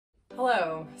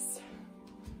Hello,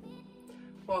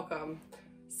 welcome.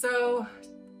 So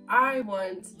I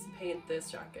want to paint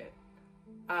this jacket.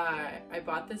 I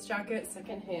bought this jacket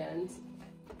secondhand.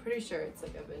 Pretty sure it's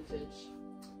like a vintage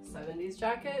 70s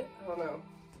jacket. I don't know.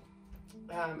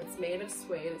 It's made of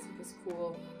suede. It's like this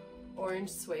cool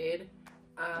orange suede,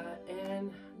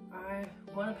 and I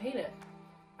want to paint it.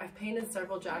 I've painted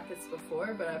several jackets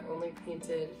before, but I've only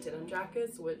painted denim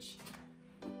jackets, which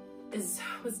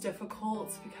was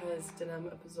difficult because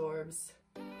denim absorbs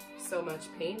so much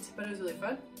paint, but it was really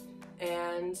fun.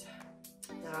 And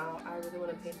now I really want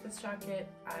to paint this jacket.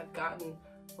 I've gotten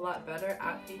a lot better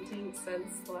at painting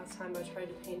since the last time I tried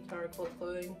to paint article of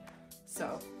clothing.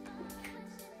 So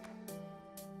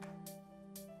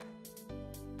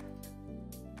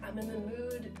I'm in the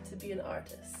mood to be an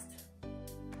artist.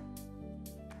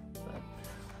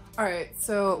 Alright,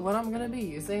 so what I'm gonna be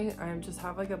using, I just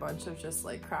have like a bunch of just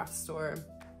like craft store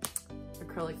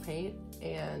acrylic paint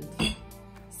and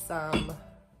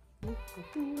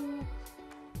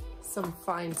some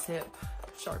fine tip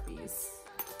Sharpies.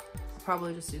 I'll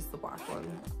probably just use the black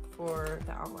one for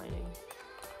the outlining.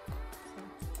 So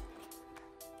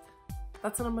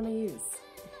that's what I'm gonna use.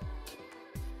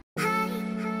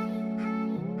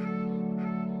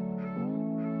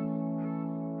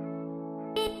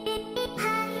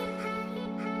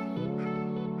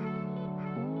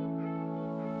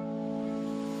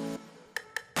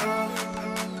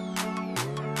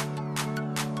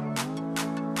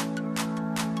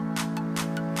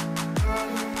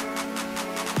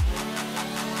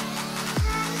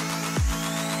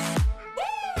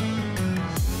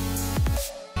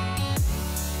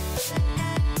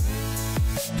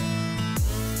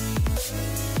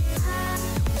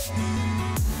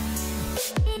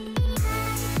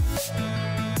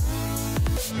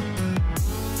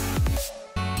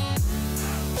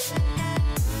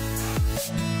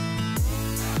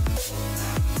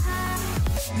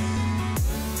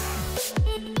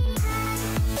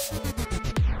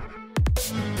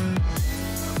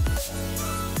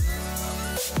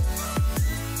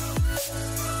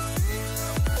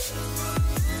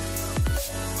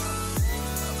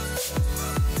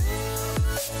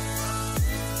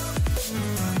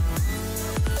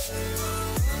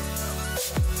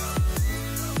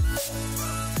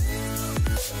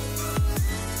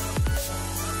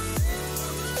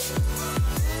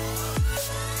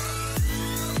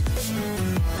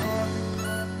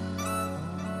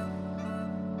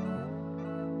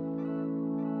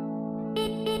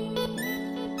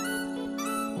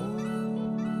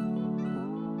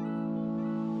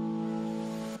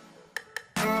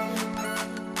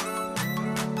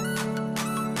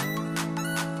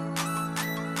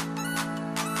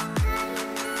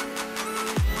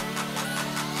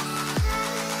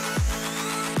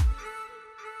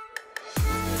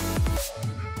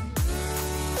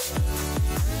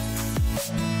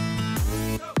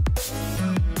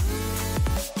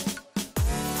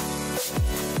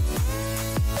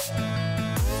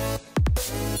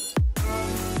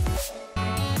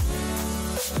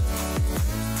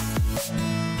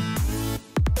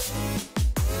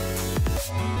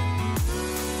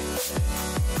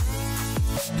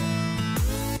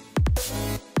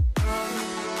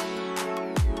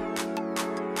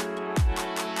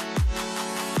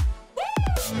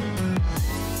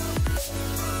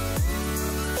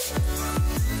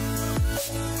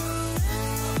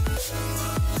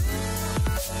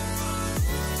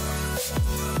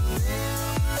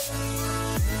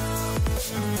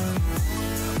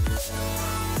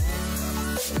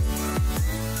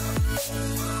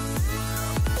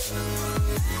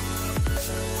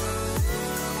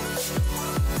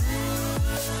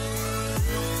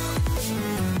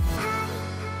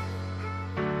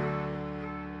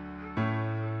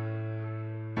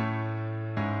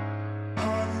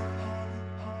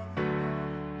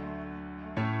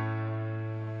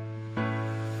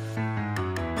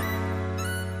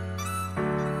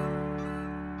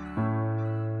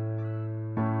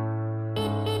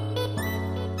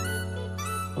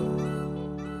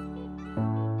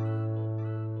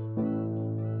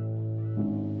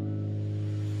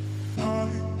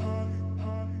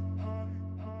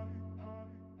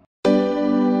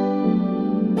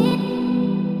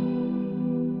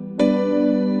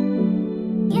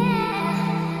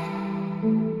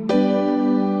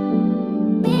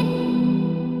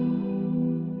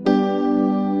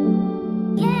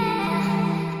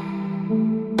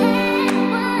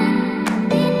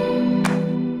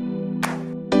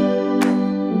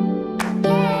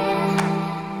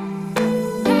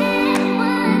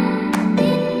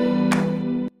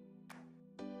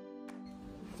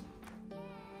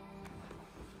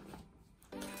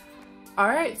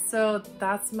 Alright, so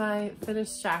that's my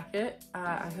finished jacket.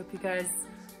 I hope you guys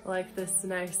like this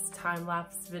nice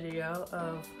time-lapse video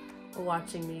of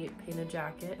watching me paint a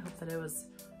jacket. Hope that it was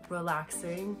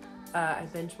relaxing. I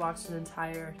binge watched an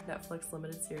entire Netflix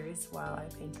limited series while I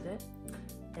painted it,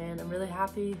 and I'm really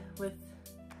happy with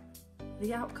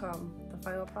the outcome, the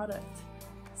final product.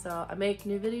 So I make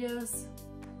new videos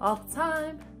all the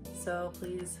time, so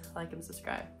please like and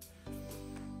subscribe.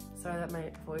 Sorry that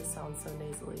my voice sounds so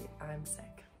nasally, I'm sick.